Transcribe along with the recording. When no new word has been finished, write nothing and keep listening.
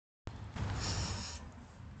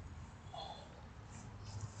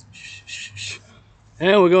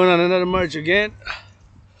And we're going on another march again.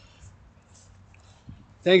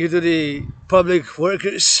 Thank you to the public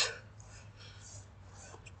workers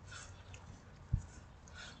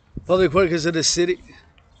of the city.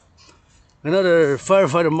 Another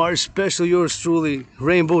firefighter march, special yours truly,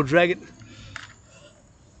 Rainbow Dragon.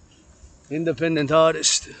 Independent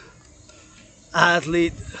artist,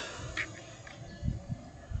 athlete,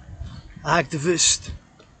 activist,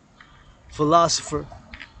 philosopher,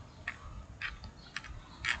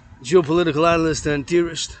 geopolitical analyst and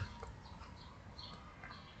theorist.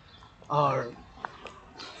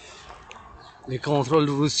 Les contrôles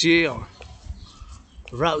routiers, our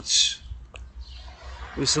routes.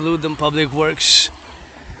 We salute them, public works,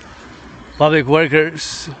 public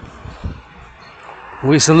workers.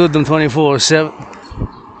 We salute them 24/7.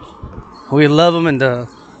 We love them in the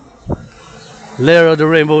lair of the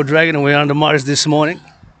Rainbow Dragon, and we're on the march this morning.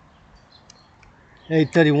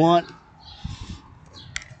 8:31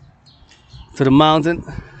 to the mountain.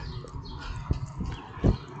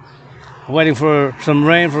 Waiting for some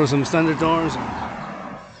rain, for some thunderstorms.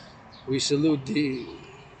 We salute the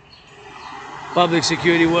public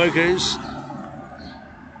security workers,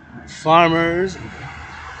 farmers,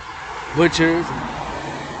 butchers,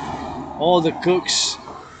 all the cooks.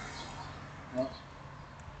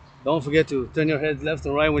 Don't forget to turn your head left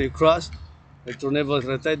and right when you cross. Et tournez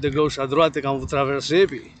votre tête de gauche à droite quand vous traversez.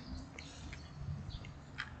 Puis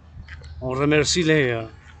on remercie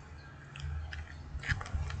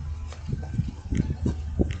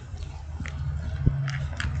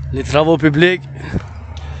les travaux publics,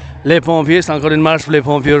 les pompiers. C'est encore une marche pour les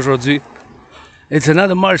pompiers aujourd'hui. It's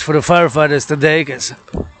another march for the firefighters today because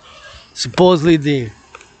supposedly the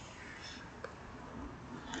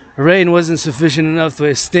rain wasn't sufficient enough to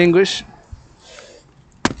extinguish.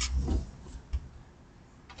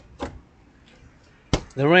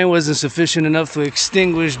 The rain wasn't sufficient enough to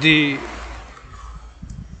extinguish the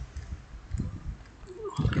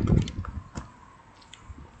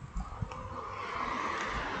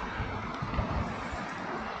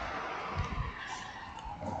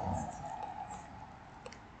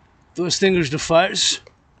fires.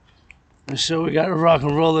 And so we gotta rock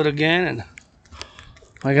and roll it again, and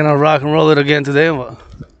we're gonna rock and roll it again today. On va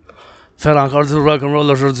faire encore du rock and roll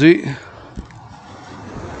aujourd'hui.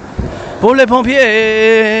 Pour les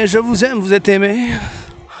pompiers, je vous aime, vous êtes aimés.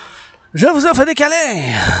 Je vous offre des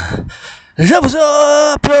câlins. Je vous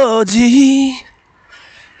applaudis.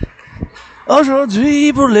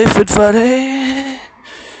 Aujourd'hui, pour les feux de forêt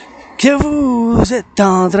que vous êtes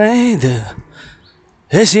en train de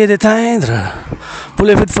essayer d'éteindre, pour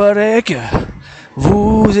les feux de forêt que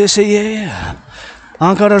vous essayez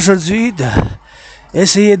encore aujourd'hui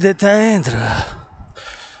d'essayer d'éteindre.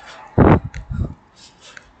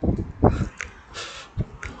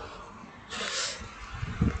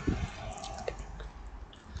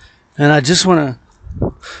 And I just want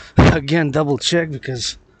to again double check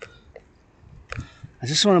because I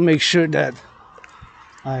just want to make sure that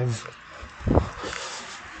I've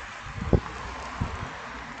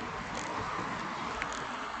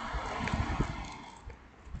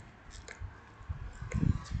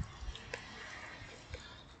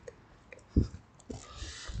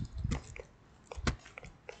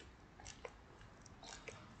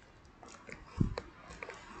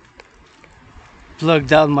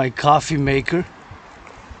plugged out my coffee maker.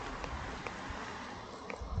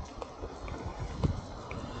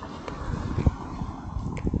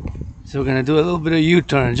 So we're gonna do a little bit of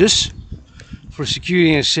U-turn just for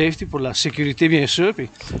security and safety, pour la sécurité bien sûr. Puis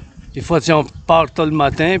des fois, on part tôt le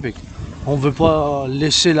matin, puis on veut pas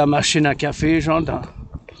laisser la machine à café, genre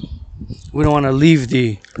we don't want to leave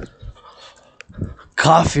the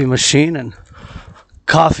coffee machine and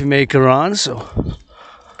coffee maker on, so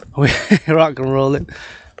we rock and roll it.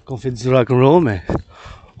 On fait du rock and roll, mais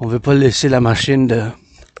on veut pas laisser la machine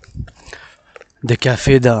de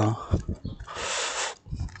café dedans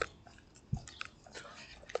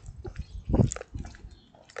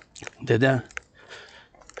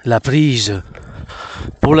la prise.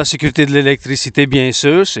 Pour la sécurité de l'électricité, bien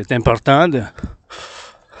sûr, c'est important de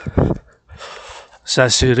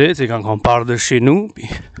s'assurer, c'est quand on part de chez nous, puis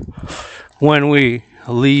when we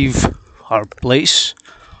leave our place,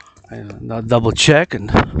 and double check, and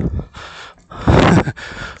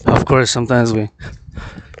of course sometimes we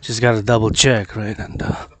just gotta double check, right? And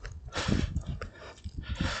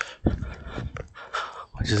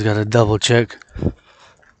we just gotta double check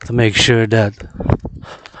to make sure that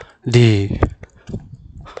the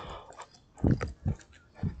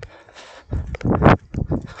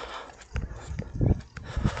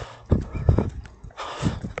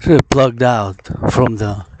plugged out from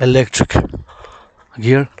the electric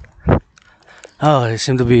gear. Oh, they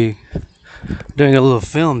seem to be doing a little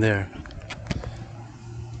film there.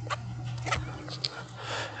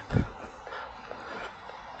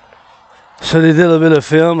 So they did a bit of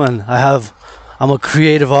film, and I'm a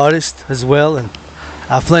creative artist as well, and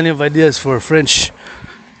I have plenty of ideas for French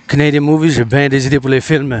Canadian movies. J'ai bien des idées pour les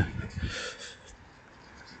films.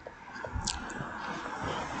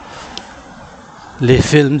 Les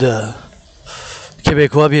films de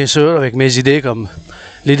québécois, bien sûr, avec mes idées comme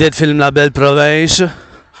l'idée de film La Belle Province,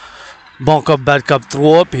 Bon Cop, Bad Cop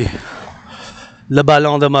 3, puis Le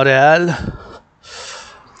Ballon de Montréal,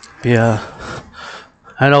 puis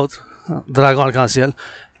un autre, Dragon Arc-en-Ciel.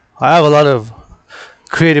 I have a lot of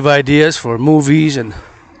creative ideas for movies and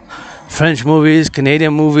French movies,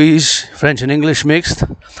 Canadian movies, French and English mixed.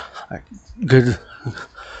 Good.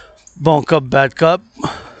 Bon Cop, Bad Cop.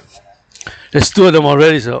 There's two of them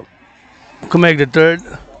already, so could make the third.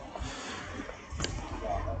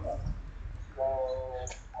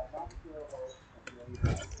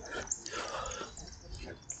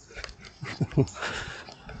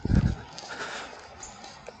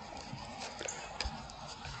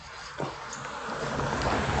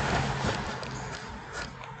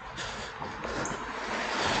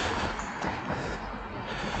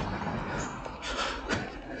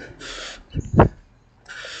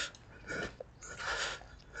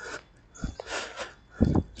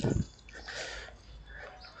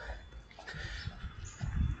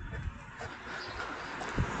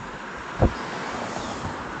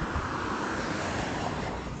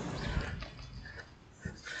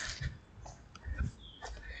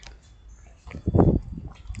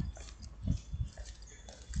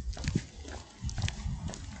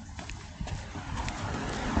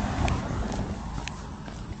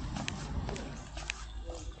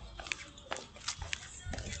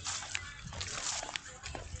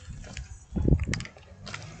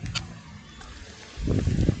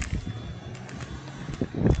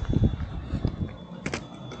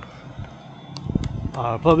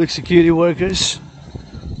 Our public security workers,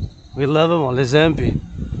 we love them, on les aime, puis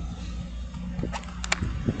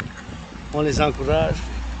on les encourage.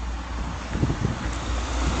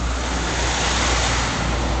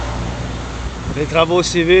 Les travaux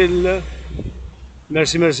civils, là,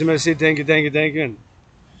 merci, merci, merci, thank you, thank you, thank you.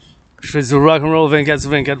 Je fais du rock and roll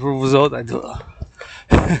 24/24 pour vous autres. I do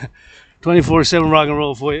 24/7 rock and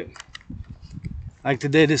roll for you. Like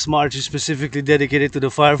today, this march is specifically dedicated to the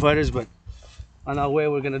firefighters, but on our way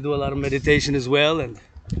we're gonna do a lot of meditation as well, and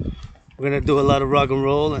we're gonna do a lot of rock and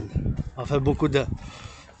roll, and on fait beaucoup de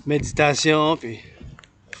méditation, puis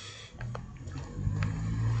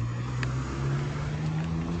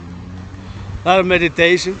a lot of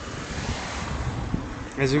meditation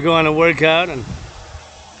as we go on a workout, and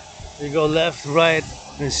we go left, right,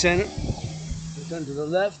 and center. We turn to the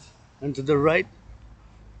left and to the right.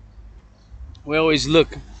 We always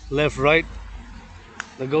look left, right,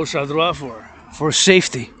 de gauche à droite for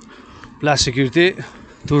safety. Pour la sécurité,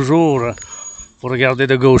 toujours faut regarder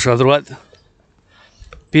de gauche à droite,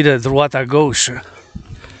 puis de droite à gauche.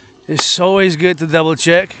 It's always good to double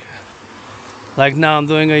check. Like now I'm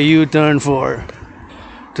doing a U-turn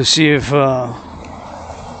to see if my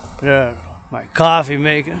coffee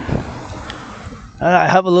maker. I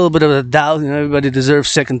have a little bit of a doubt. You know, everybody deserves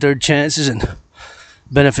second, third chances and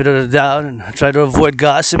benefit of the doubt, and I try to avoid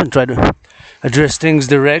gossip and try to address things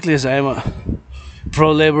directly, as I am a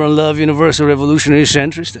pro-labor and love universal revolutionary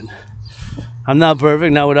centrist, and I'm not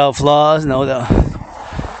perfect, not without flaws, not without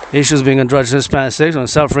issues being androgynous pansexual and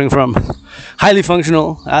suffering from highly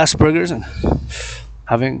functional Asperger's and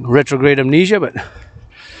having retrograde amnesia, but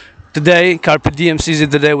today, carpe diem, seize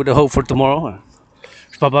it today with the hope for tomorrow. Je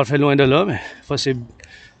suis pas parfait, loin de là, mais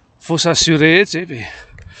faut s'assurer, tu sais, puis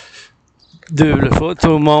tout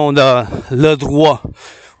le monde a le droit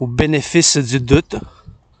au bénéfice du doute.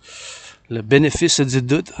 Le bénéfice du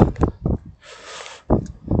doute.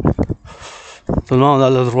 Tout le monde a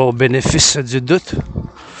le droit au bénéfice du doute.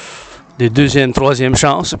 Des deuxième, troisième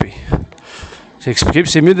chances. Puis j'ai expliqué,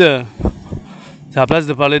 puis c'est mieux de. C'est à la place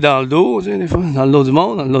de parler dans le dos, tu sais, des fois, dans le dos du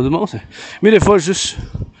monde, c'est mieux des fois juste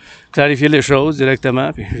clarifier les choses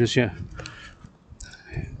directement. Puis je suis un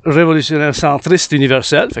révolutionnaire centriste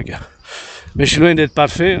universel, fait que. Mais je suis loin d'être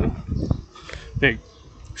parfait. Hein. Fait que,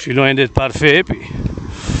 je suis loin d'être parfait, puis.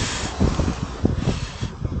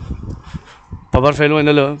 Pas parfait, loin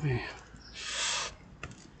de là. Puis.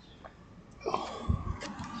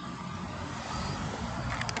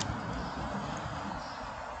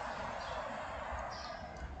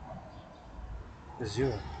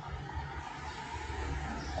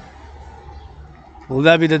 Will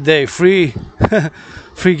that be the day? Free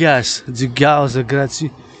Free gas, du gaz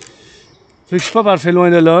gratuit. Fait que je suis pas parfait loin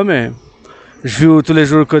de là, mais je vis tous les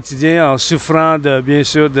jours au quotidien en souffrant de, bien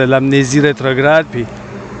sûr, de l'amnésie rétrograde puis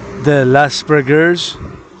de l'Asperger's.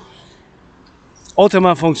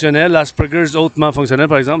 Hautement fonctionnel, l'Asperger's hautement fonctionnel,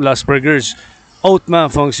 par exemple, l'Asperger's hautement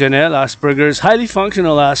fonctionnel, Asperger's highly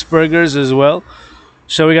functional Asperger's as well.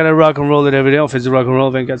 So we gotta rock and roll it every day. On fait du rock and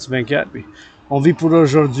roll 24/24. Puis on vit pour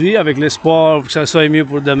aujourd'hui avec l'espoir que ça soit mieux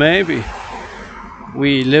pour demain. Puis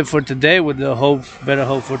we live for today with the hope, better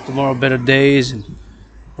hope for tomorrow, better days, and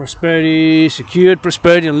prosperity, secured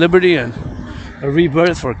prosperity and liberty, and a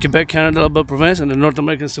rebirth for Quebec, Canada, Alberta province, and the North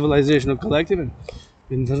American Civilisation Collectif, and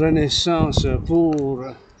une renaissance pour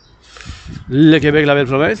le Québec, la belle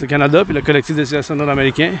province, le Canada, puis le Collectif de Civilisation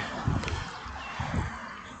nord-américain.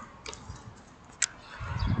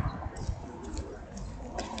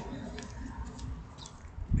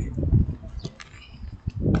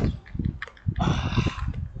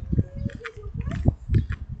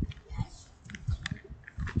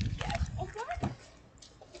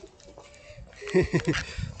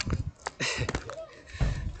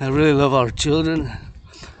 I really love our children.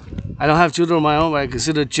 I don't have children of my own, but I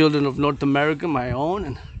consider children of North America my own.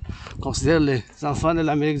 And considère les enfants de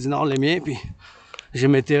l'Amérique du Nord les miens. Puis j'ai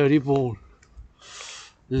mes théories pour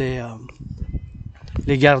les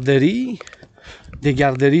garderies. Des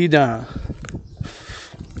garderies dans...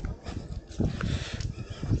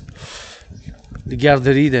 Des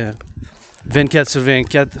garderies de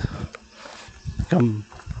 24/24, comme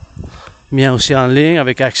mis aussi en ligne,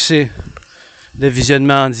 avec accès de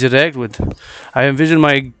visionnement en direct. I envision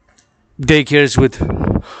my daycares with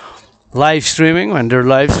live streaming, when they're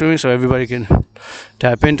live streaming, so everybody can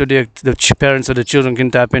tap into the parents of the children can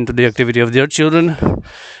tap into the activity of their children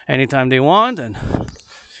anytime they want, and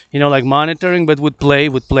like monitoring, but with play,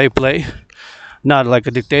 not like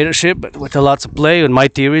a dictatorship, but with lots of play. And my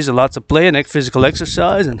theories are lots of play and physical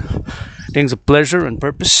exercise and things of pleasure and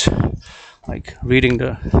purpose, like reading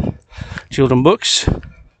the children books.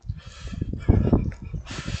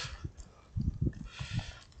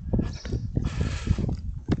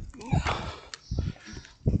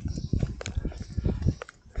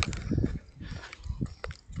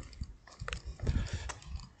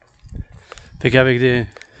 Fait qu'avec des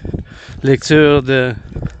lectures de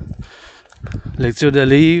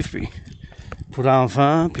livres puis pour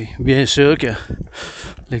enfants, puis bien sûr que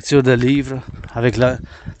lecture de livres avec le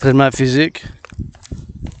traitement physique.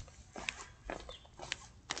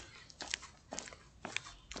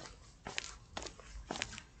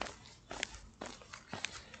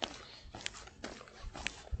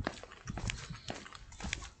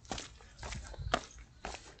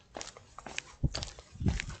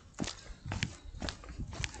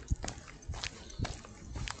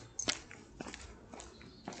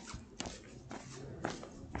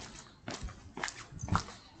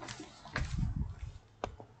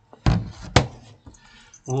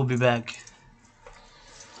 We'll be back.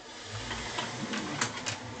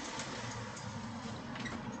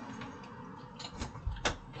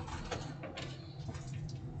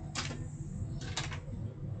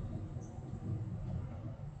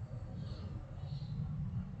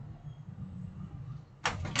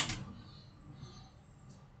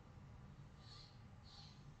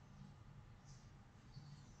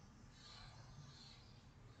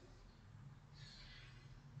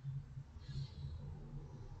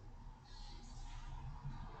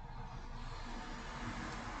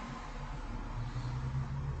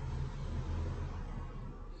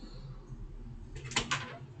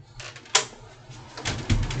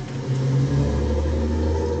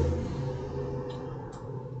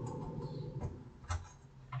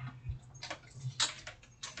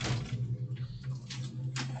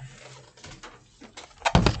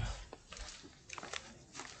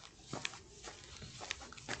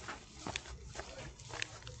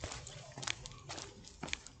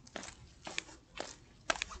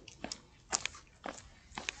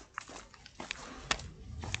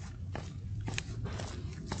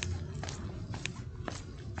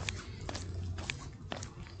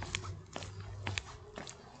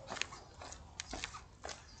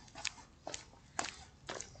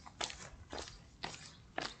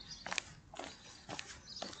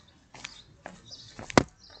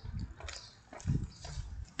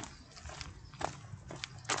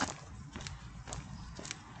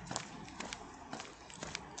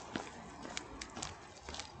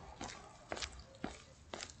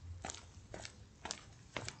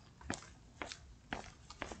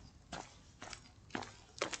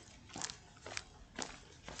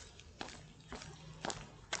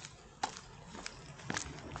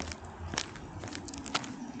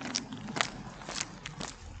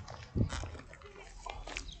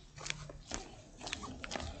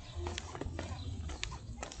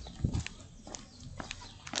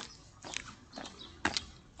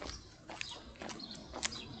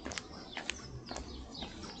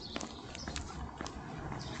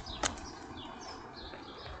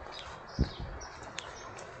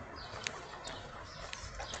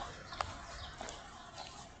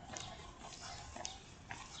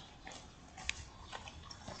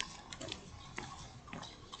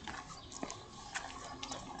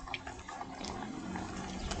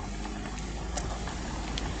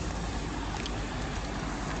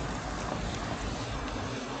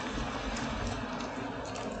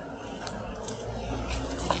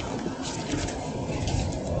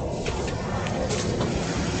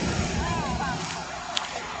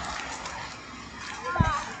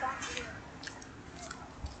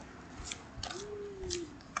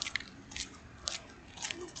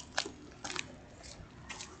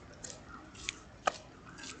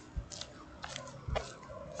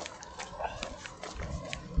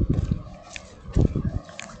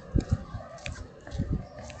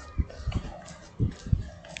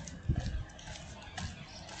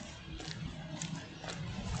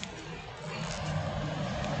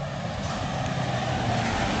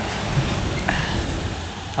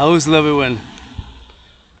 I always love it when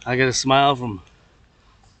I get a smile from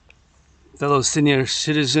fellow senior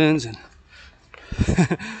citizens and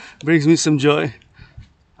brings me some joy.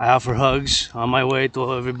 I offer hugs on my way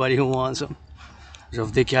to everybody who wants them.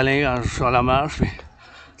 J'offre des câlins quand je suis à la marche. Puis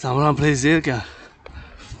ça me rend plaisir quand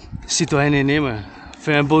le citoyen aîné me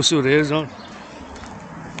fait un beau sourire. Genre.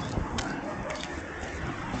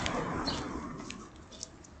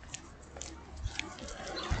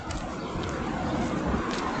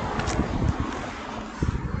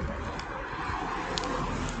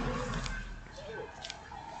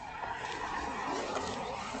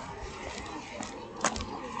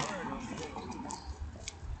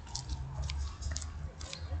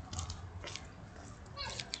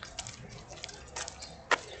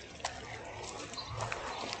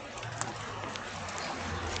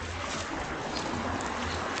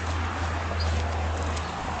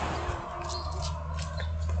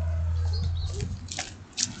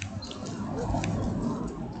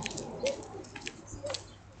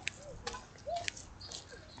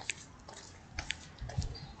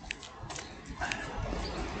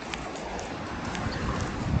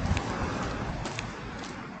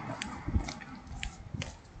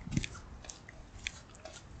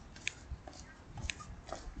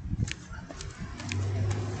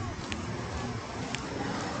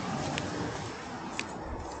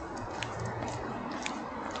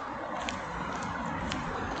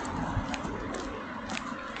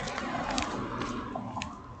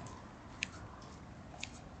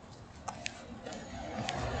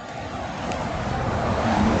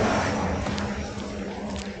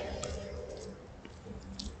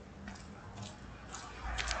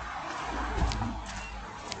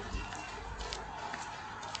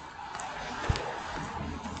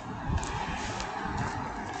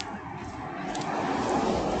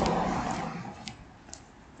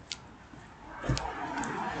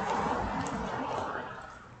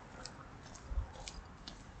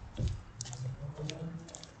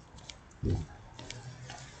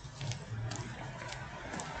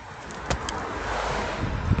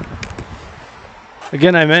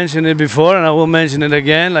 Again, I mentioned it before and I will mention it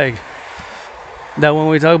again, like that when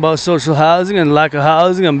we talk about social housing and lack of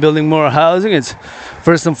housing and building more housing, it's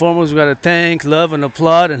first and foremost we gotta thank, love and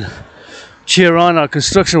applaud and cheer on our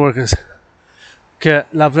construction workers. Que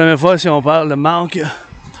la première fois, si on parle de manque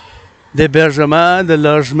d'hébergement, de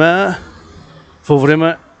logement, faut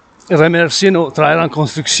vraiment remercier nos travailleurs en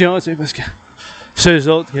construction, tu sais, parce que c'est eux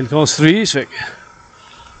autres qui le construisent, fait que,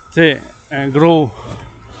 tu sais, un gros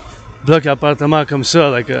bloc appartement comme ça,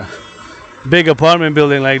 like a big apartment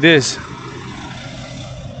building like this.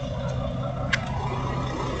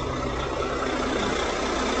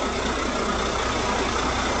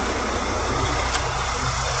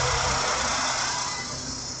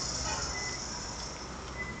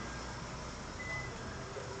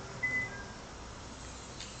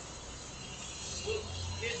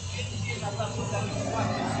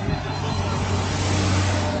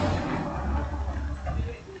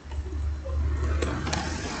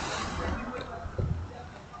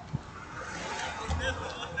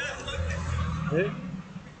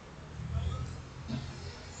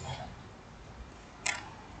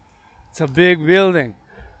 It's a big building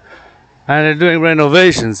and they're doing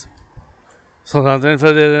renovations. Ils sont en train de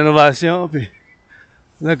faire des rénovations, puis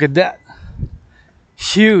look at that.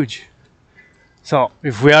 Huge. So,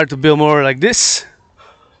 if we are to build more like this,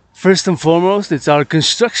 first and foremost, it's our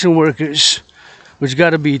construction workers, which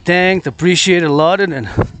gotta be thanked, appreciated, lauded, and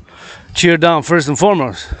cheered on first and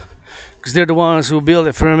foremost. Because they're the ones who build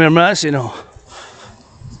it. Premièrement, you know,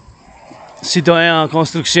 citoyens en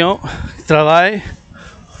construction, qui travaillent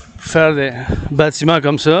pour faire des bâtiments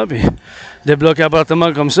comme ça, puis des blocs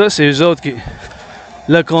appartements comme ça, c'est eux autres qui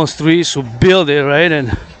le construisent ou build it, right? And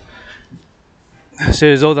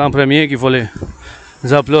c'est eux autres en premier qu'il faut les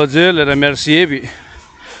applaudir, les remercier, puis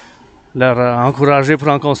leur encourager pour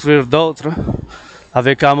en construire d'autres, hein,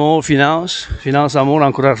 avec amour, finance, amour,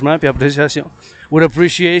 encouragement, puis appréciation. With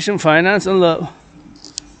appreciation, finance, and love.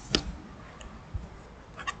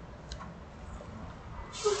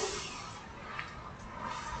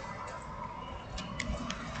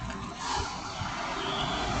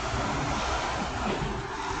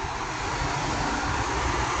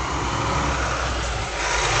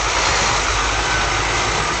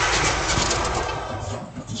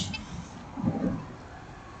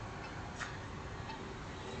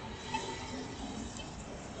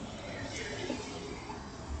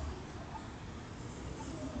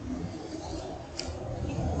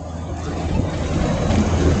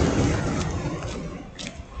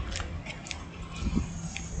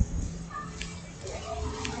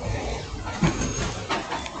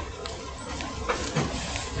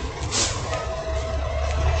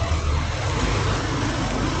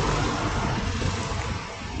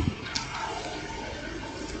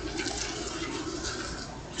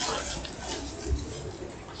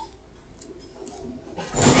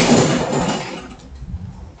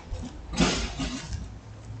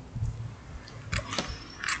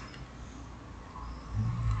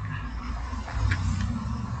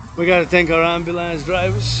 We gotta thank our ambulance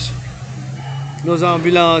drivers. Nos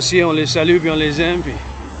ambulanciers, on les salue puis on les aime. Puis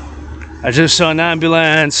I just saw an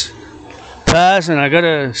ambulance pass and I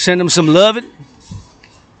gotta send them some loving.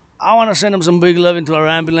 I want to send them some big loving to our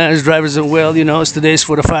ambulance drivers as well. You know, it's today's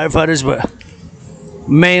for the firefighters, but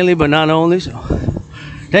mainly, but not only. So,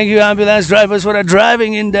 thank you, ambulance drivers, for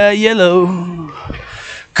driving in the yellow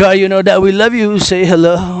car. You know that we love you. Say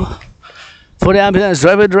hello. For the ambulance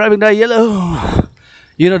driver driving that yellow,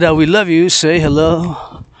 you know that we love you. Say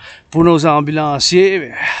hello. Pour nos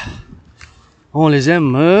ambulanciers, on les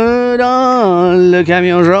aime dans le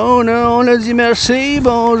camion jaune. On leur dit merci,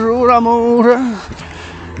 bonjour, amour.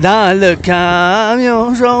 Dans le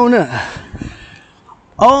camion jaune,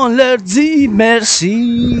 on leur dit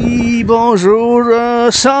merci, bonjour,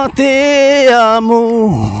 santé,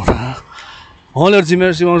 amour. On leur dit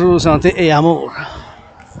merci, bonjour, santé et amour.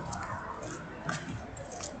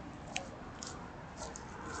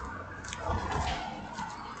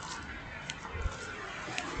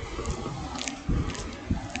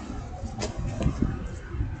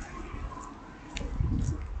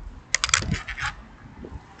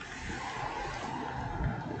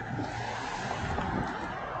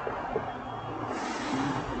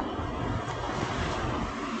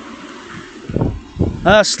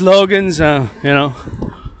 Slogans, you know,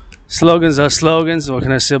 slogans are slogans. What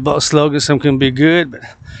can I say about slogans? Some can be good, but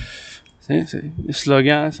les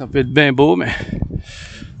slogans, ça peut être bien beau, mais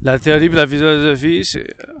la théorie et la philosophie, c'est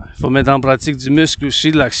il faut mettre en pratique du muscle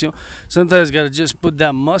aussi, de l'action. Sometimes you gotta just put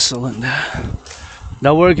that muscle and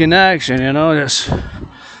that work in action, you know, just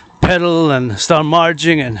pedal and start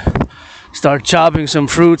marching and start chopping some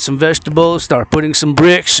fruits, some vegetables, start putting some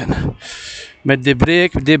bricks and mettre des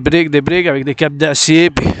briques avec des capes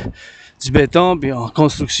d'acier, puis du béton, puis en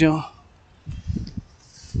construction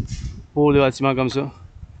pour les bâtiments comme ça.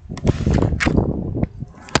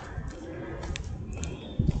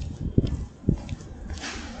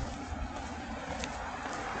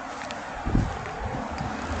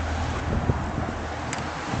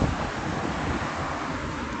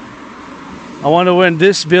 I wonder when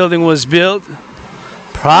this building was built.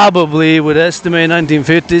 Probably would estimate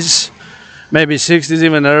 1950s. Maybe 60s,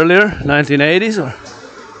 even earlier, 1980s. Or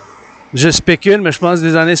je spécule, mais je pense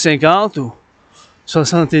des années 50 ou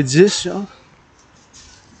 70. Genre.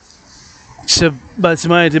 Ce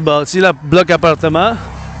bâtiment a été bâti, là, bloc appartement.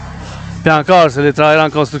 Puis encore, c'est les travailleurs en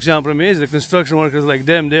construction en premier. C'est the construction workers like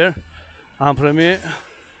them there, en premier.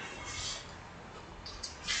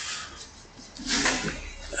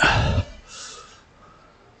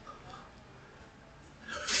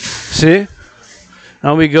 See?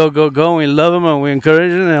 And we go, we love them and we encourage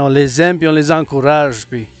them, et on les aime puis on les encourage.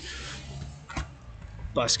 Puis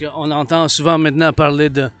parce qu'on entend souvent maintenant parler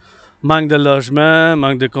de manque de logement,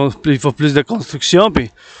 il faut plus de construction, puis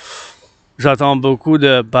j'entends beaucoup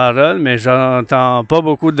de paroles, mais j'entends pas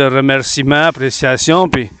beaucoup de remerciements, appréciation,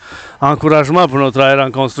 puis encouragement pour nos travailleurs en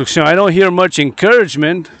construction. I don't hear much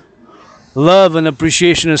encouragement, love and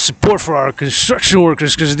appreciation and support for our construction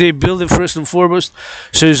workers, because they build it first and foremost.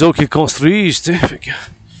 C'est eux autres qui construisent, tu sais.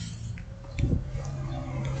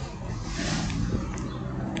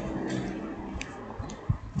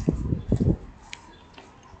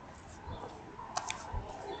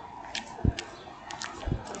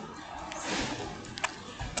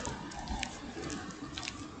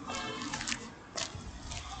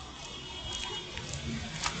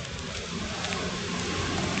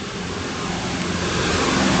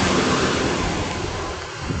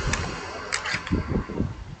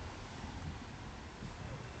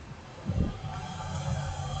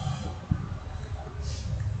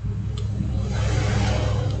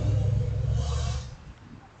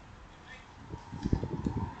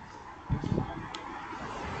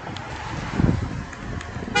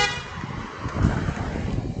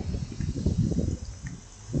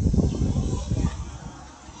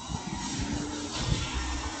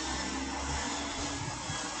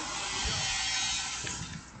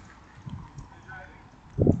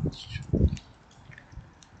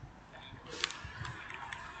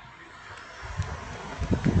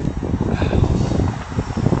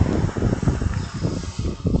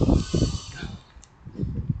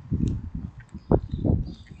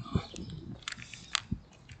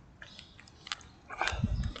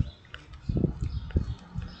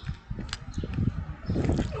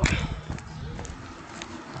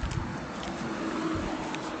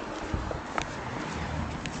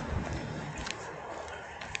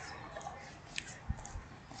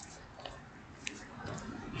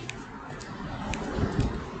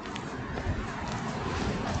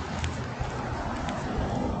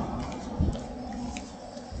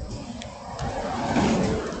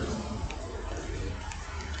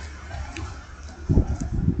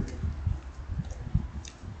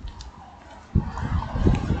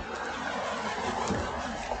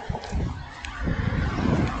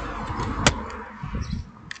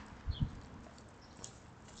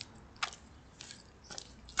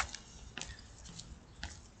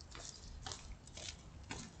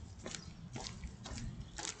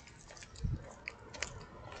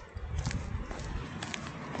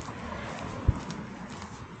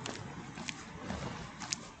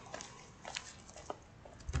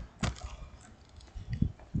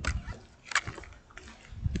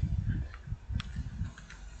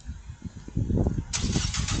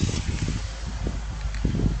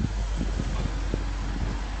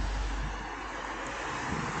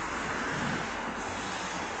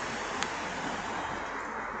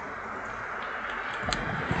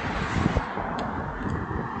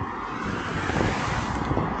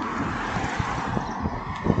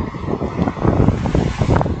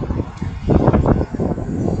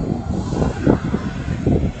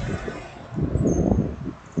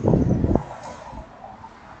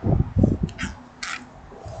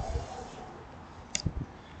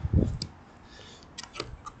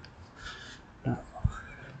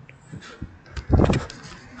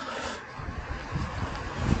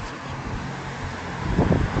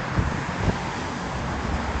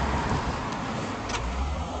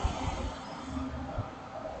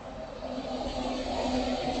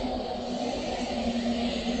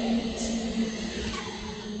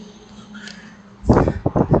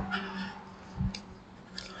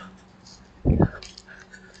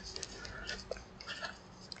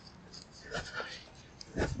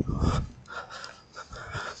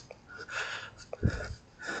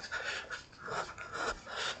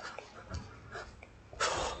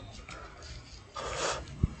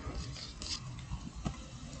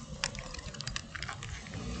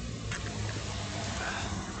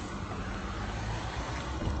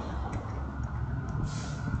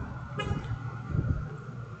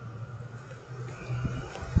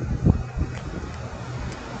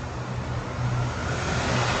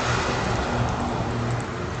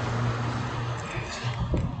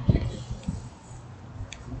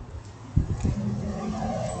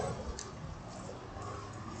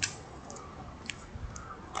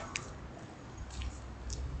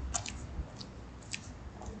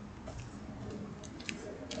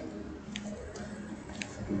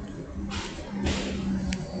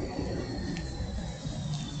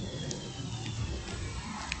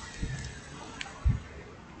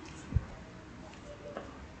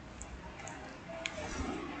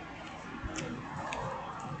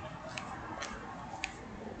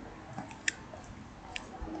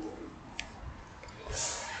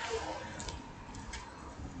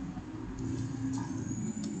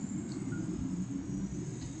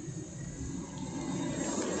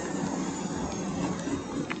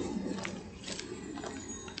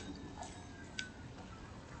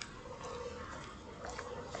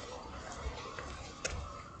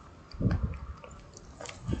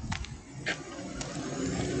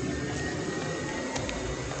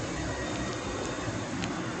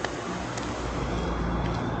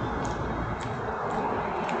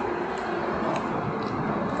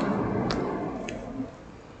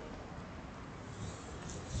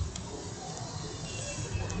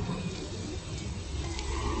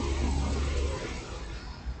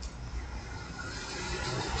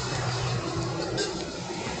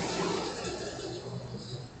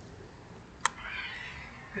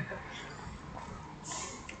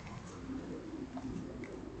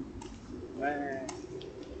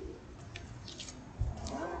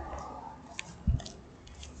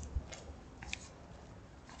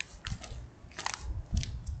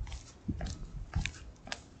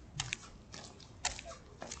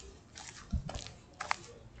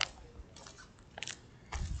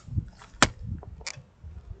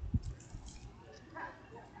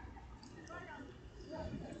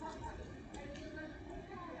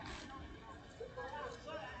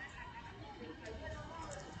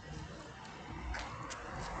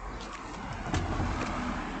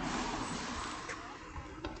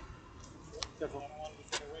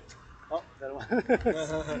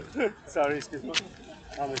 Sorry, excuse-moi.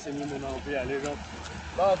 Ah, mais c'est mieux maintenant, on peut y aller, genre.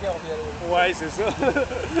 Bon, ok, on vient là. Ouais, c'est ça.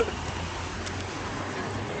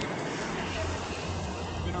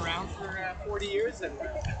 Been around for 40 years and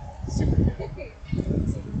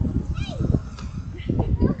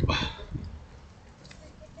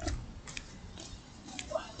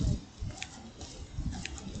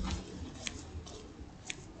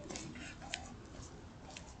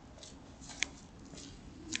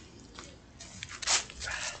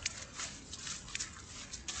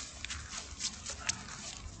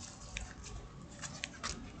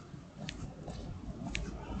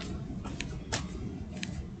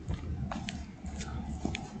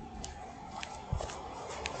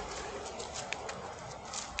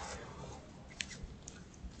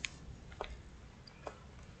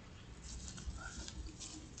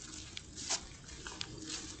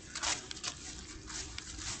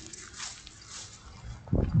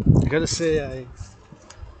I gotta say, I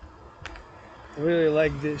really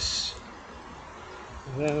like this.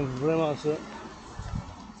 Vraiment ça.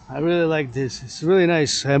 I really like this. It's really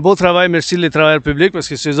nice. Un beau travail, merci les travailleurs publics parce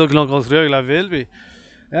que c'est eux qui l'ont construit avec la ville. Puis,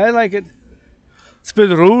 I like it. Un petit peu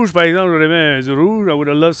de rouge, par exemple, j'aurais aimé du rouge. I would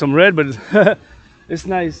have loved some red, but it's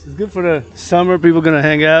nice. It's good for the summer. People gonna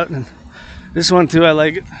hang out. And this one too, I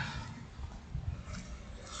like it.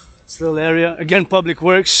 This little area. Again, public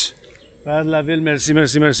works. Par la ville, merci,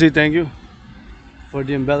 merci, merci. Thank you for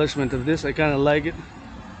the embellishment of this. I kind of like it.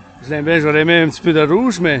 Je l'aime bien, j'aurais aimé un petit peu de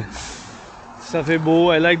rouge, mais ça fait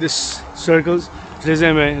beau. I like these circles. Je les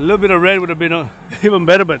aime bien. A little bit of red would have been even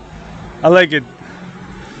better, but I like it.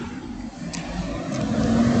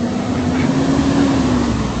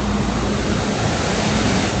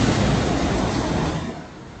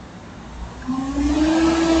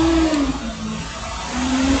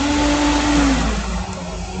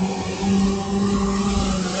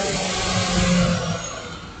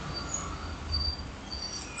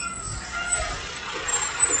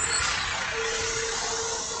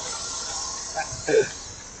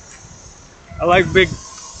 I like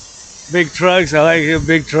big trucks. I like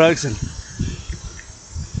big trucks and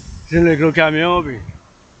j'aime les gros camions. Puis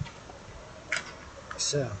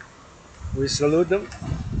ça, we salute them.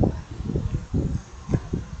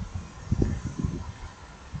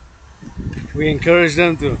 We encourage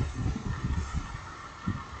them to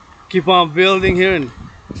keep on building here in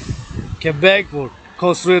Quebec pour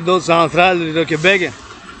construire d'autres centrales de Québec.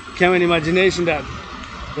 Can't even imagination that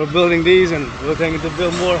we're building these and we're thinking to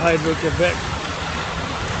build more Hydro-Quebec.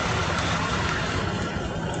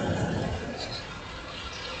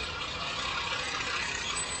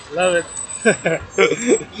 Love it.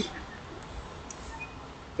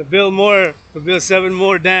 To build 7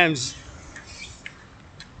 more dams.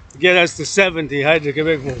 To get us to 70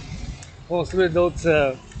 Hydro-Québec pour construire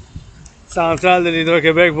d'autres centrales de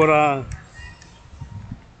l'Hydro-Québec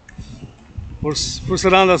pour se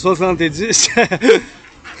rendre à 70.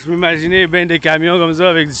 Je m'imaginais bien des camions comme ça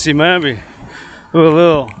avec du ciment, puis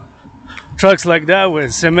little trucks like that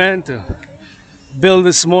with cement to build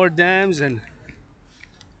us more dams and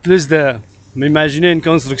plus de m'imaginer une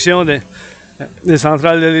construction des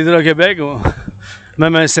centrales de l'Hydro-Québec ou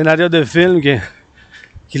même un scénario de film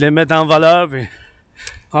qui les mette en valeur, puis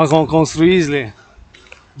quand on construise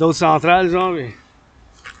d'autres centrales, genre, puis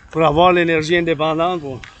pour avoir l'énergie indépendante,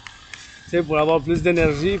 pour avoir plus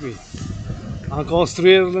d'énergie, puis en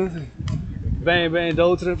construire ben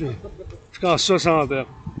d'autres, puis jusqu'en 60.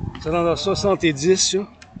 Ça rentre à 70, là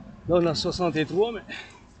on a 63, mais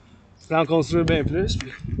je peux en construire bien plus,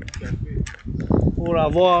 puis pour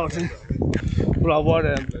avoir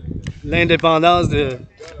l'indépendance de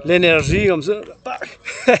l'énergie comme ça.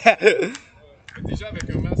 déjà avec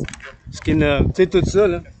un masque. Ce qui ne, tu sais, tout ça,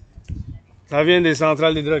 là, ça vient des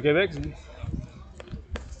centrales d'Hydro-Québec.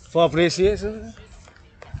 Faut apprécier ça.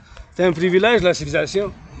 C'est un privilège, la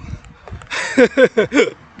civilisation.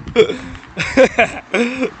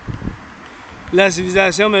 La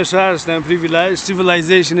civilisation, mes chers, c'est un privilège.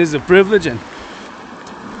 Civilization is a privilege, and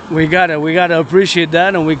we gotta appreciate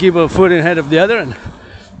that, and we keep a foot ahead of the other, and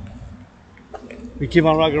we keep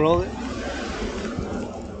on rock and rolling.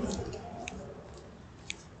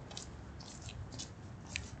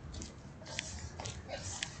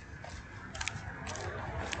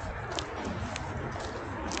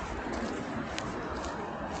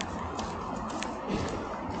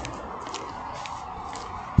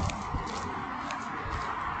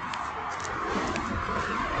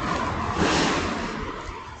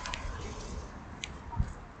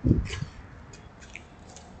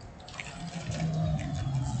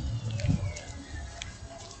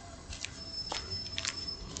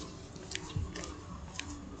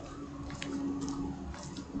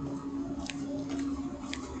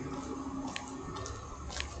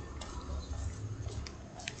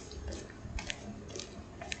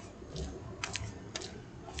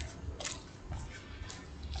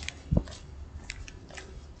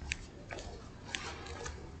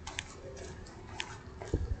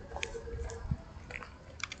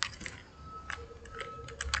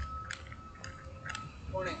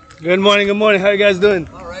 Good morning, good morning. How you guys doing?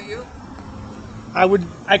 All right, you?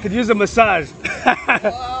 I could use a massage.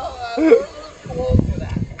 Well, we're a little cold for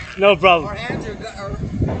that. No Our problem. hands are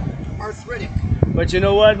arthritic. But you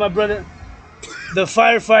know what, my brother? The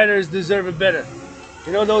firefighters deserve it better.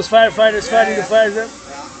 You know those firefighters fighting the fires there?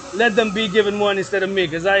 Yeah. Let them be given one instead of me,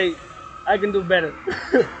 because I can do better.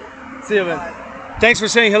 See you, man. Thanks for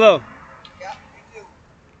saying hello. Yeah, me too.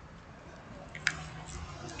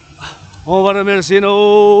 On va remercier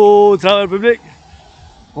nos travailleurs publics.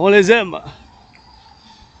 On les aime.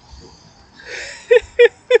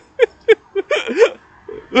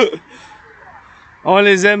 On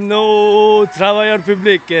les aime, nos travailleurs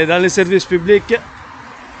publics dans les services publics.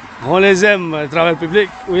 On les aime, les travailleurs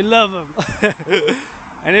publics. We love them.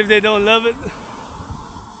 And if they don't love it,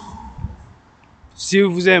 si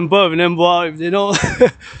vous aimez pas, venez me voir. If they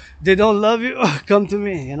don't love you, come to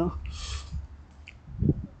me, you know.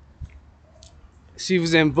 Si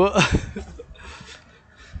vous aimez pas,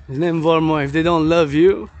 venez me voir moi. If they don't love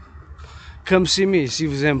you, come see me. Si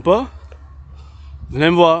vous aimez pas,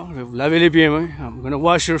 venez me voir. Je vais vous laver les pieds, man. I'm gonna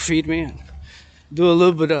wash your feet, man. Do a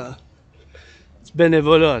little bit of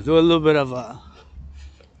bénévolat. Do a little bit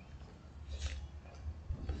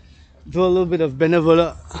of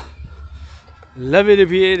bénévolat. Laver les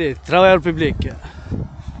pieds des travailleurs publics.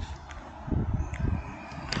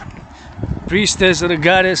 Priestess or the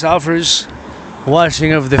goddess offers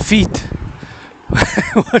washing of the feet.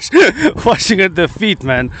 Washing of the feet,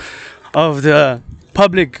 man, of the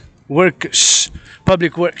public works.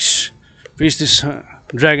 Priestess,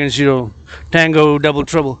 Dragon Zero, Tango, Double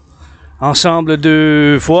Trouble. Ensemble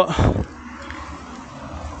 2 fois.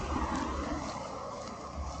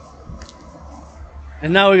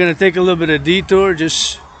 And now we're gonna take a little bit of detour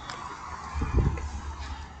just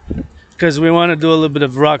because we want to do a little bit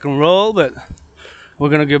of rock and roll, but we're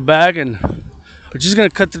gonna get back and we're just gonna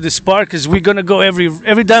cut to this park because we're gonna go every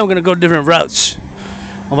time we're gonna go different routes.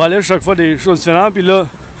 On va aller chaque fois des choses différentes, puis là,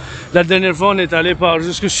 la dernière fois on est allé par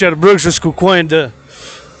jusqu'au Sherbrooke, jusqu'au coin de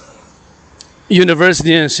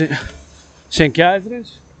University and St. Catharines.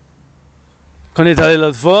 Qu'on est allé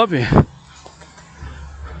l'autre fois, puis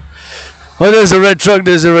oh, there's a red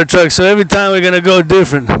truck. So every time we're gonna go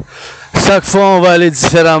different. Chaque fois, on va aller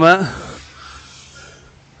différemment.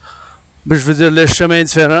 Mais je veux dire, le chemin est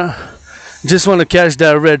différent. Just want to catch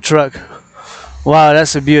that red truck. Wow,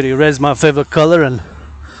 that's a beauty. Red's my favorite color. And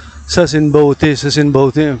ça, c'est une beauté.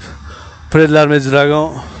 Près de l'armée du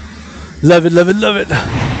dragon. Love it.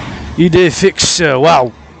 Idée fixe.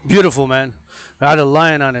 Wow, beautiful, man. I had a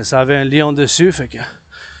lion on it. Ça avait un lion dessus, fait que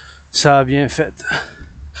ça a bien fait.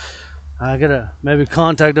 I gotta maybe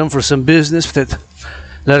contact them for some business, peut-être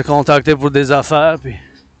les contacter pour des affaires, puis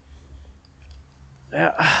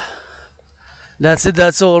yeah. That's it,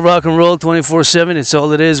 that's all rock and roll 24/7, it's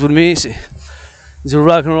all it is with me, c'est du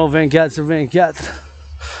rock and roll 24/24.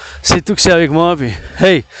 C'est tout que c'est avec moi, puis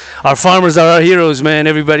hey, our farmers are our heroes, man,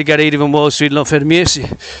 everybody got 80 on Wall Street, l'ont fermier, c'est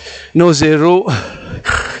nos héros.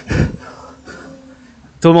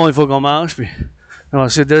 Tout le monde, il faut qu'on mange, puis oh,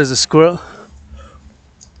 so there's a squirrel.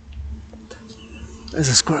 There's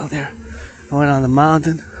a squirrel there. Going on the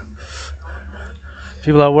mountain.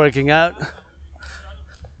 People are working out.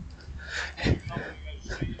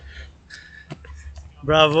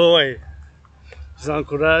 Bravo, ouais. Je vous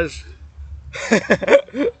encourage.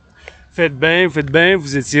 Faites bien,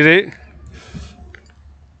 vous étirez.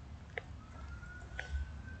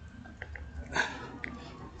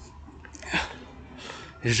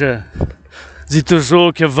 Je dis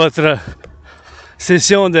toujours que votre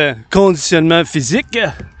session de conditionnement physique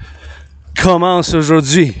commence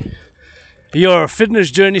aujourd'hui. Your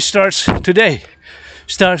fitness journey starts today.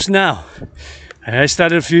 Starts now. I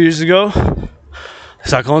started a few years ago.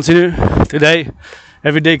 Ça continue. Today.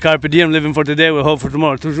 Every day carpe diem. Living for today. We hope for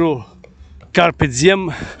tomorrow. Toujours carpe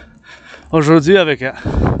diem. Aujourd'hui avec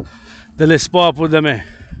de l'espoir pour demain.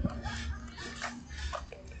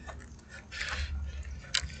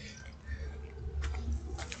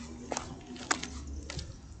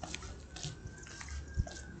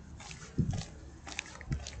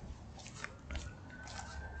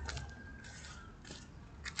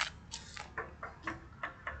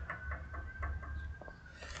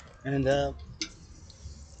 And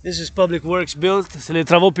this is public works built. C'est les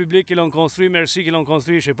travaux publics qui l'ont construit. Merci qui l'ont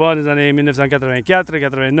construit, je sais pas, dans les années 1984,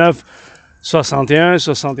 89, 61,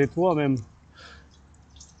 63 même.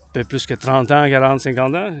 Peut-être plus que 30 ans, 40,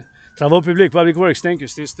 50 ans. Travaux publics, public works, thank you.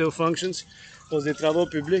 Still functions. Cause des travaux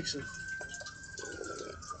publics, ça.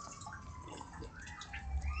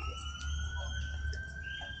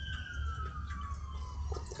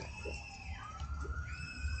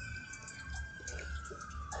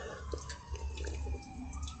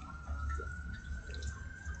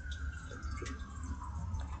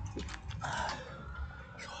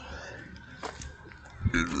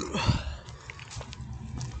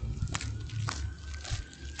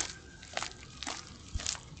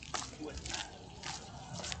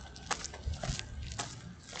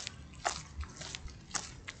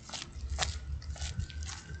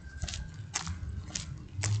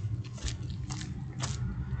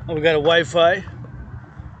 And we got a Wi-Fi.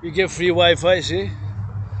 You get free Wi-Fi, see?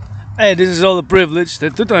 Hey, this is all a privilege.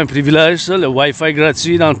 C'est tout un privilège, ça, le Wi-Fi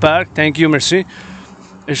gratuit dans le parc. Thank you, merci.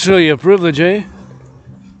 It's really a privilege, eh?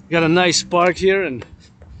 Got a nice park here, and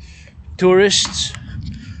tourists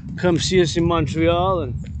come see us in Montreal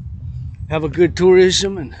and have a good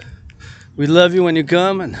tourism, and we love you when you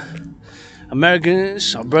come. And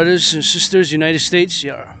Americans, our brothers and sisters, United States,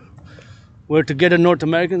 yeah, we're together North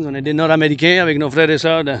Americans. On est des Nord-Américains avec nos frères et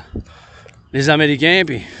sœurs, les Américains,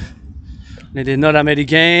 puis on est des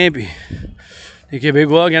Nord-Américains, puis des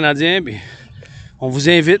Québécois, Canadiens, puis on vous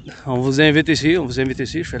invite ici,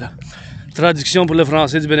 je fais la traduction pour le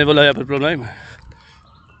français du bénévolat, il n'y a pas de problème.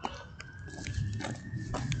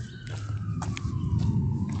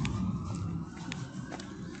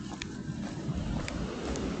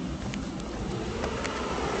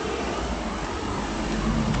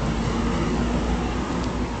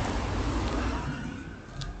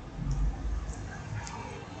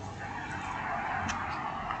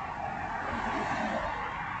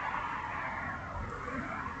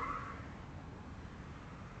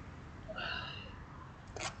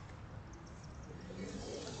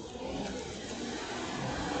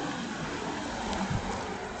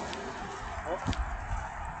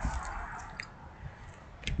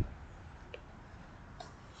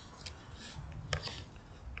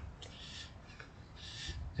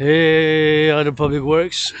 Hey, other public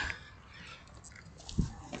works.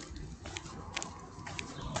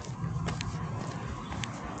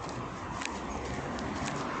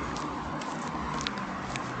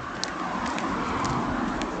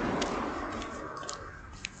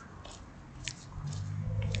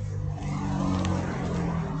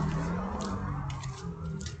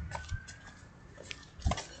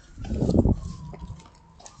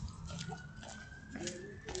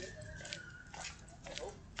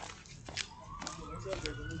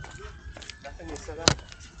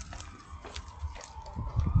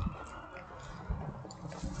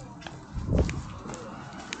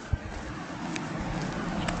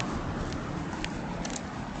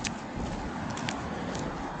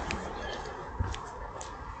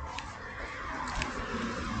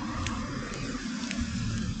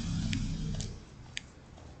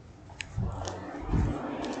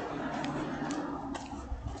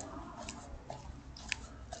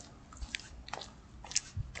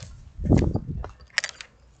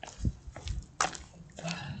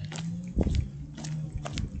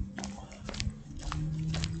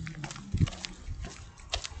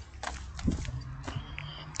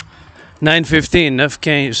 $9.15,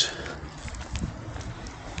 9.15.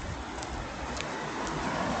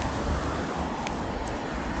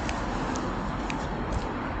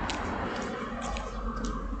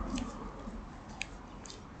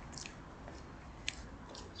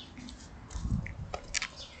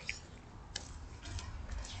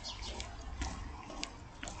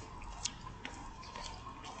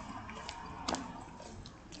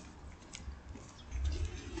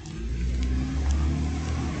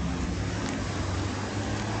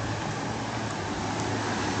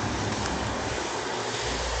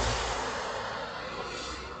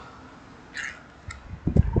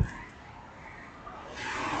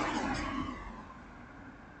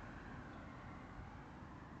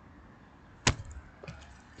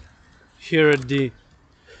 Here at the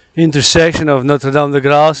intersection of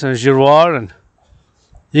Notre-Dame-de-Grâce and Giroir, and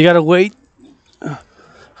you gotta wait.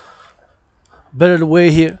 Better to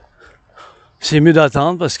wait here. C'est mieux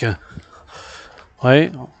d'attendre parce que, ouais,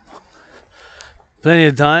 plenty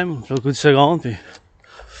of time, beaucoup de secondes, puis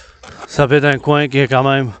ça peut être un coin qui est quand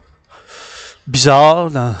même bizarre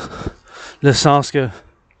dans le sens que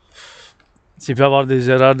il peut y avoir des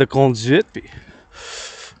erreurs de conduite, puis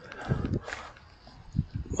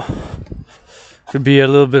could be a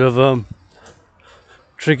little bit of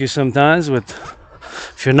tricky sometimes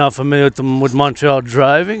if you're not familiar with Montreal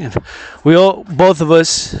driving. And both of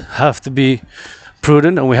us have to be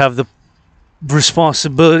prudent, and we have the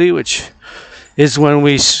responsibility, which is when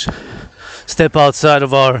we step outside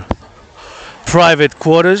of our private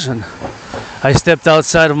quarters. And I stepped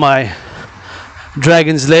outside of my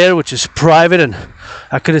dragon's lair, which is private, and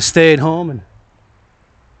I could have stayed home and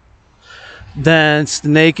danced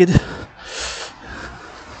naked.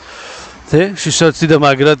 Je suis sorti de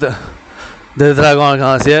ma grotte de dragon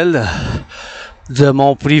arc-en-ciel, de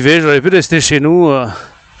mon privé. J'aurais pu rester chez nous,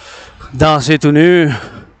 danser tout nu,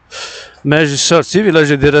 mais je suis sorti, et là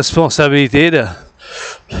j'ai des responsabilités de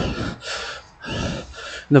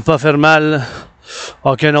ne pas faire mal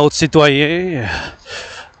à aucun autre citoyen,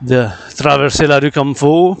 de traverser la rue comme il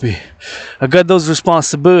faut. Puis, I got those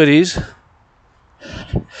responsibilities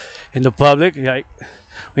in the public.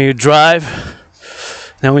 when you drive,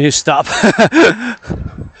 then when you stop.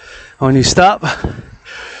 When you stop,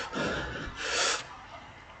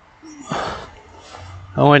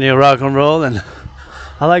 and when you rock and roll. And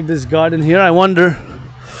I like this garden here. I wonder,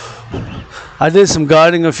 I did some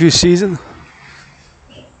gardening a few seasons.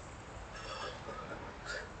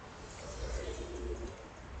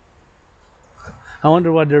 I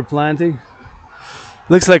wonder what they're planting.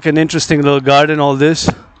 Looks like an interesting little garden, all this.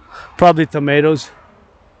 Probably tomatoes.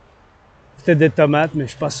 Peut-être des tomates, mais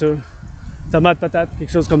je suis pas sûr. Tomates, patates,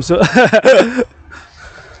 quelque chose comme ça.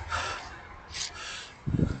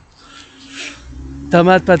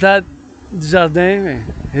 Tomates, patates, du jardin, mais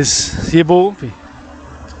il est beau. Puis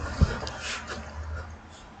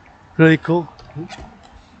really cool.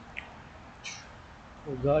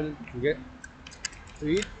 Oh, garden, okay.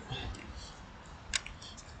 Eat.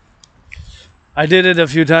 I did it a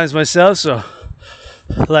few times myself, so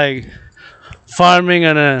like farming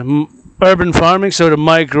and urban farming, so the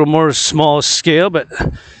micro, more small scale, but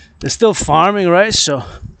it's still farming, right? So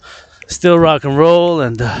still rock and roll,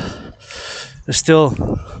 and it's still,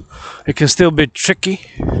 it can still be tricky,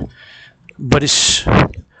 but it's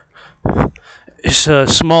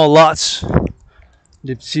small lots,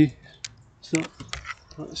 des petits. So,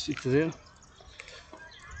 c'est très.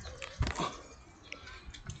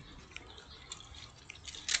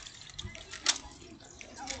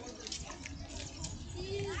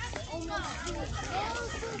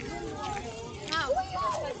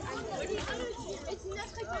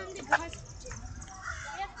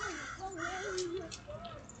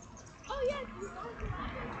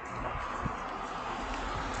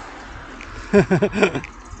 I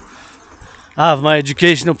have my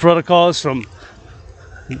educational protocols from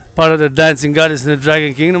part of the dancing goddess in the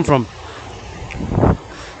Dragon Kingdom, from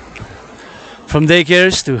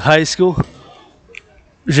daycares to high school.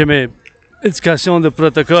 J'ai mes éducations de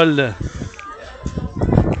protocole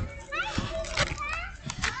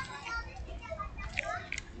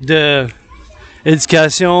de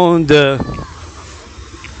éducation de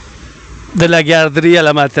la garderie à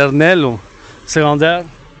la maternelle ou secondaire.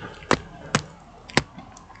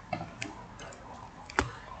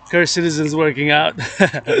 Curse citizens working out.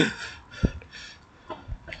 I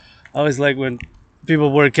always like when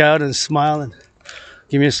people work out and smile and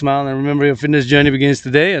give me a smile and remember your fitness journey begins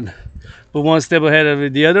today, and put one step ahead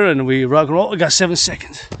of the other and we rock and roll. I got 7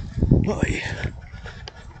 seconds. Oh yeah.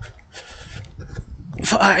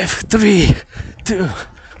 5, 3, 2,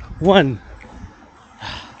 1.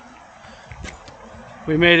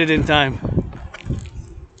 We made it in time.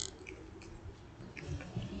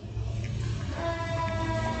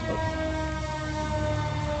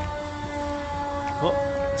 Oh,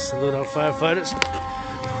 salute our firefighters.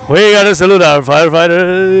 We gotta salute our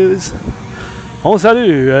firefighters. On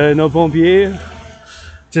salue nos pompiers.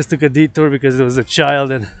 Just took a detour because there was a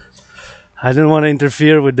child and I didn't want to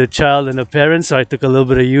interfere with the child and the parents, so I took a little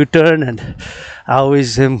bit of U-turn, and I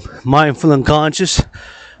always am mindful and conscious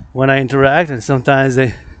when I interact, and sometimes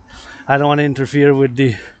I don't want to interfere with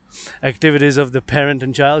the activities of the parent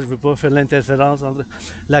and child. Je veux pas faire l'interférence entre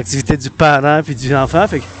l'activité du parent puis du enfant.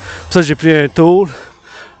 Fait que pour ça j'ai pris un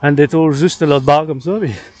détour juste de l'autre bord comme ça.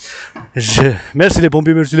 Puis merci les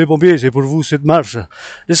pompiers, c'est pour vous cette marche.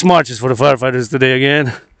 This march is for the firefighters today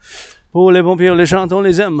again. Pour les pompiers, on les chante, on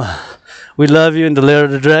les aime. We love you in the lair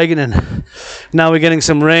of the dragon, and now we're getting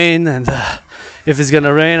some rain, and if it's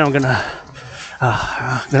gonna rain, I'm gonna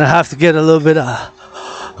have to get a little bit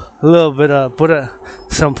put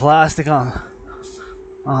some plastic on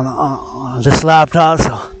this laptop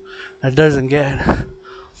so that doesn't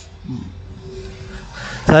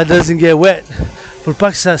get wet, pour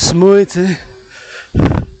pas que ça se mouille, tu sais.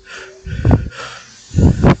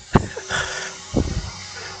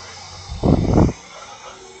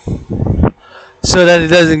 So that it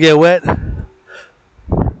doesn't get wet.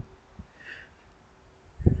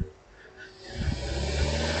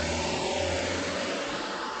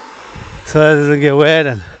 So that it doesn't get wet,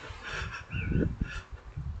 and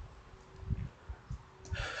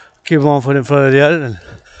keep on foot in front of the other, and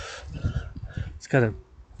just gotta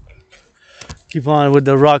keep on with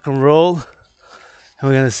the rock and roll, and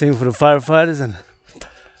we're gonna sing for the firefighters, and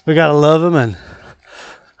we gotta love them, and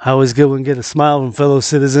I always get when get a smile from fellow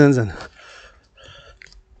citizens, and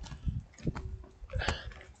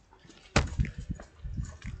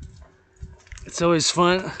it's always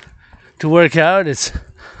fun to work out.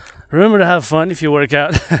 Remember to have fun if you work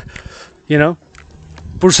out. You know,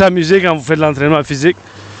 pour s'amuser quand vous faites de l'entraînement physique.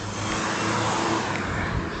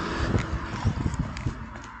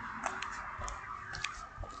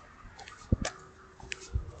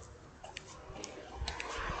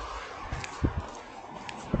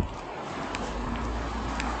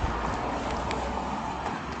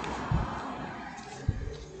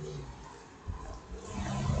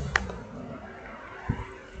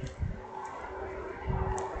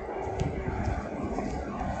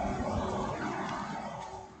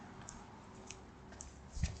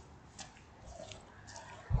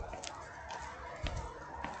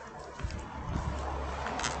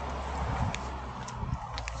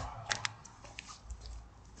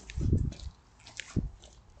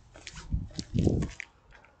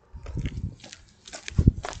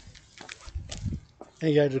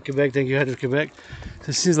 Thank you, Hydro-Quebec. Thank you, Hydro-Quebec. So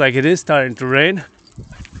it seems like it is starting to rain.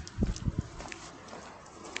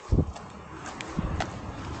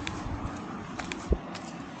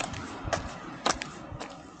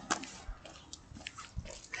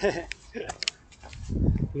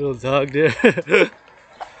 Little dog there.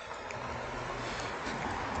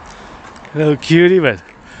 Little cutie, but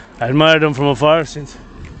I admire them from afar since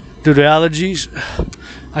due to allergies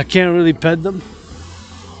I can't really pet them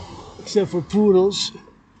except for poodles,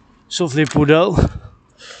 sauf les poodles.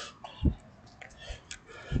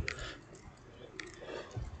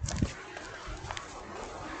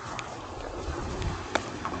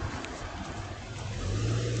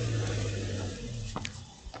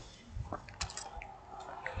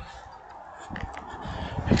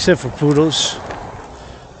 Except for poodles.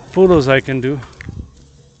 Poodles I can do.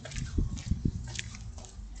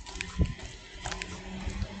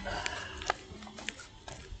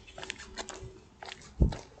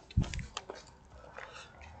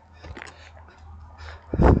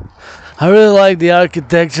 I really like the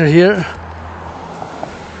architecture here.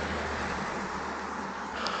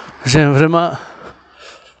 J'aime vraiment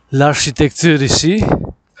l'architecture ici.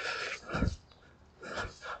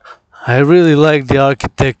 I really like the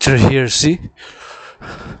architecture here, see?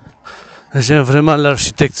 J'aime vraiment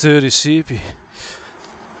l'architecture ici, puis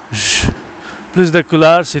plus de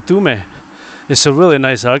couleurs, c'est tout, mais it's a really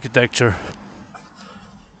nice architecture.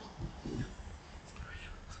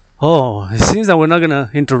 Oh, it seems that we're not gonna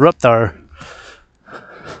interrupt our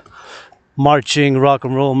marching rock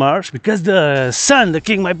and roll march because the sun, the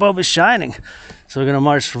king, my Pope, is shining. So we're gonna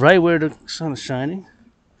march right where the sun is shining.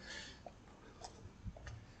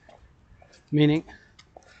 Meaning,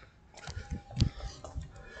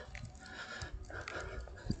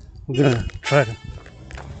 we're gonna try to.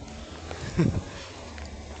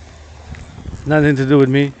 Nothing to do with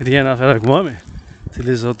me, rien à faire avec moi, mais c'est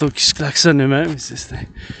les autos qui se klaxonnent eux-mêmes. C'est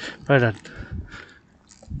pas. I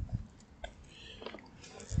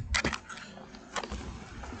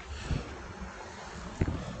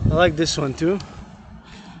like this one too.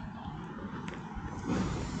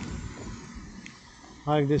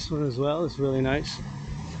 I like this one as well, it's really nice.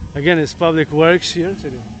 Again, it's public works here, c'est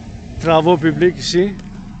des travaux publics ici,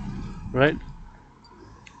 right?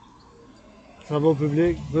 Travaux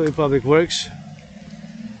publics, really public works.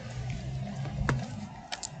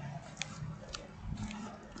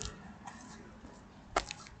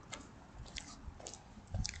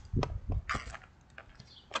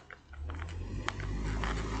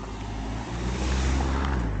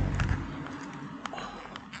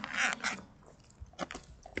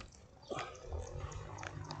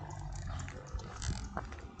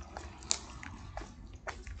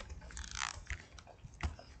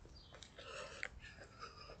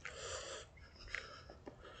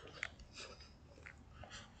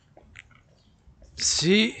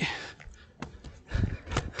 See,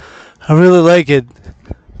 I really like it.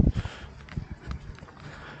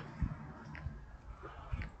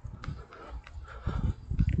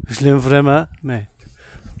 Je l'aime vraiment, mais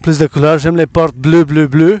plus de couleurs. J'aime les portes bleu, bleu,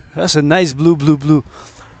 bleu. That's a nice blue, blue, blue.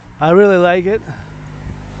 I really like it.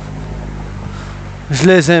 Je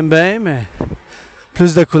les aime bien, mais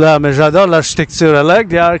plus de couleurs. Mais j'adore l'architecture. I like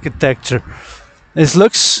the architecture. It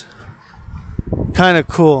looks kind of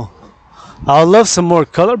cool. I would love some more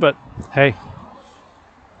color, but hey.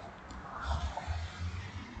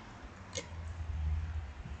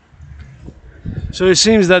 So it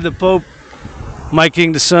seems that the Pope, my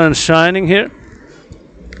king, the sun, is shining here.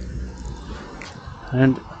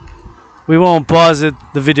 And we won't pause it,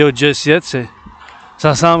 the video just yet.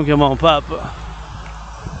 Ça semble que mon pape,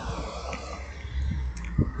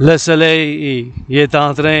 le soleil, il est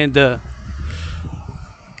en train de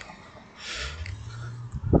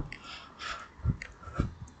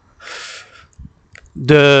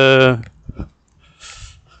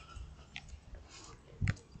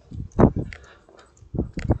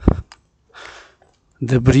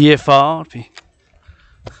briller fort, puis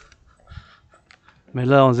mais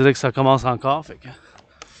là on dirait que ça commence encore, fait que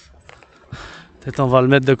peut-être on va le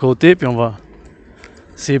mettre de côté puis on va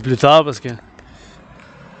essayer plus tard parce que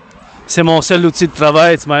c'est mon seul outil de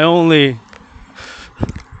travail. It's my only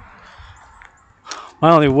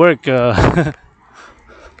work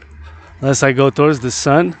unless I go towards the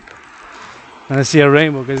sun and I see a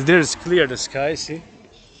rainbow, because there's clear the sky, see?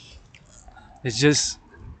 It's just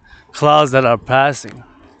clouds that are passing.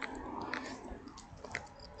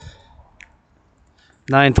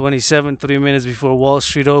 9:27, 3 minutes before Wall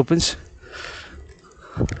Street opens.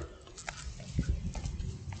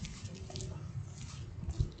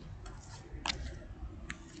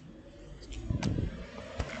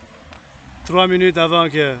 3 minutes avant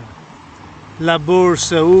que la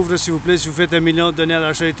bourse ouvre, s'il vous plaît. Si vous faites 1 million, donnez à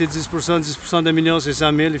la charité 10%. 10% d'un million, c'est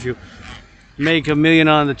 100 000. If you make 1 million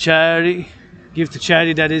on the charity, give to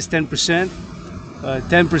charity, that is 10%.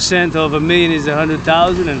 10% of 1 million is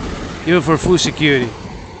 100,000, and give it for food security.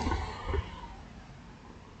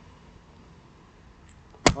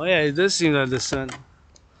 Oh yeah, it does seem like the sun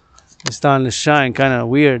is starting to shine. Kind of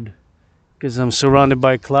weird, because I'm surrounded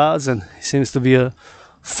by clouds, and it seems to be a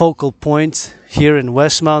focal point here in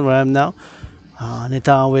Westmount, where I am now. En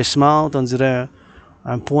étant en Westmount, on dirait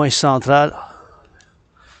un point central.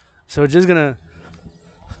 So we're just gonna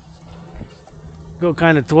go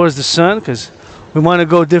kind of towards the sun, because we want to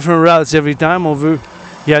go different routes every time. On veut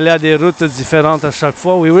y aller à des routes différentes à chaque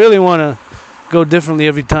fois. We really want to go differently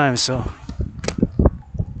every time, so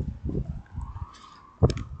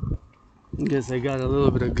I guess I got a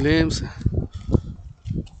little bit of glimpse.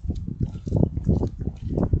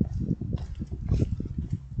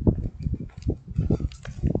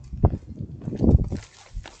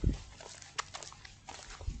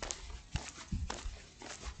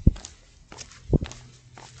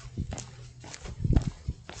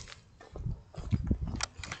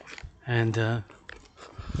 And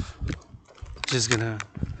just gonna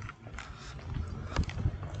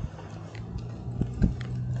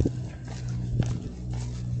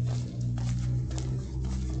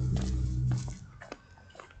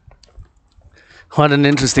what an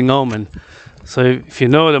interesting omen. So if you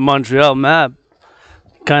know the Montreal map,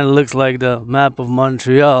 it kind of looks like the map of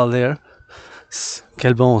Montreal there.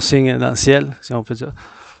 Quel bon signe dans le ciel, si on peut dire.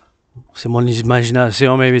 C'est mon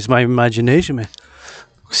imagination, maybe it's my imagination, mais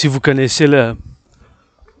si vous connaissez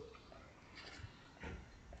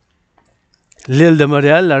l'île de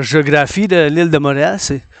Montréal, la géographie de l'île de Montréal,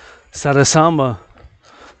 ça ressemble à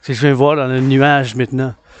ce que je viens de voir dans le nuage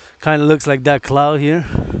maintenant. Kind of looks like that cloud here.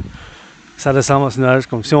 Ça ressemble à ce nuage,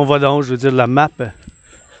 comme si on voit d'en haut, je veux dire, la map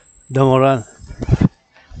de Montréal.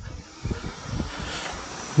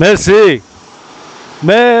 Merci!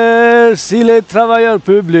 Merci les travailleurs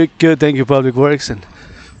publics. Thank you, Public Works. And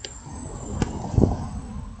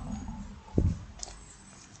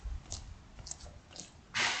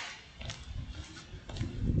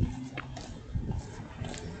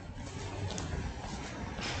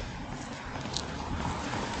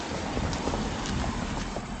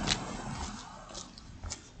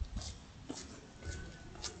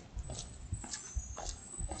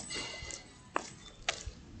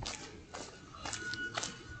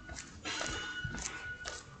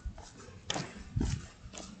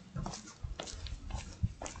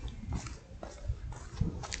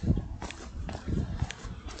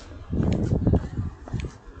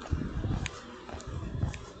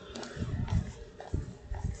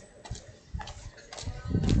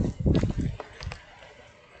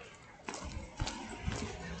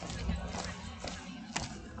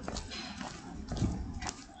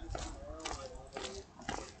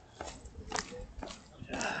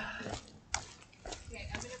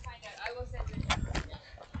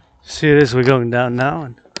see this, we're going down now,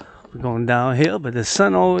 and we're going downhill, but the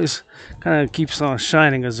sun always kind of keeps on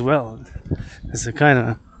shining as well. It's a kind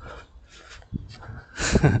of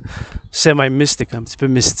semi-mystic, un petit peu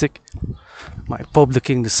mystique. My Pop the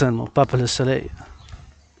King, the sun, mon papa le soleil.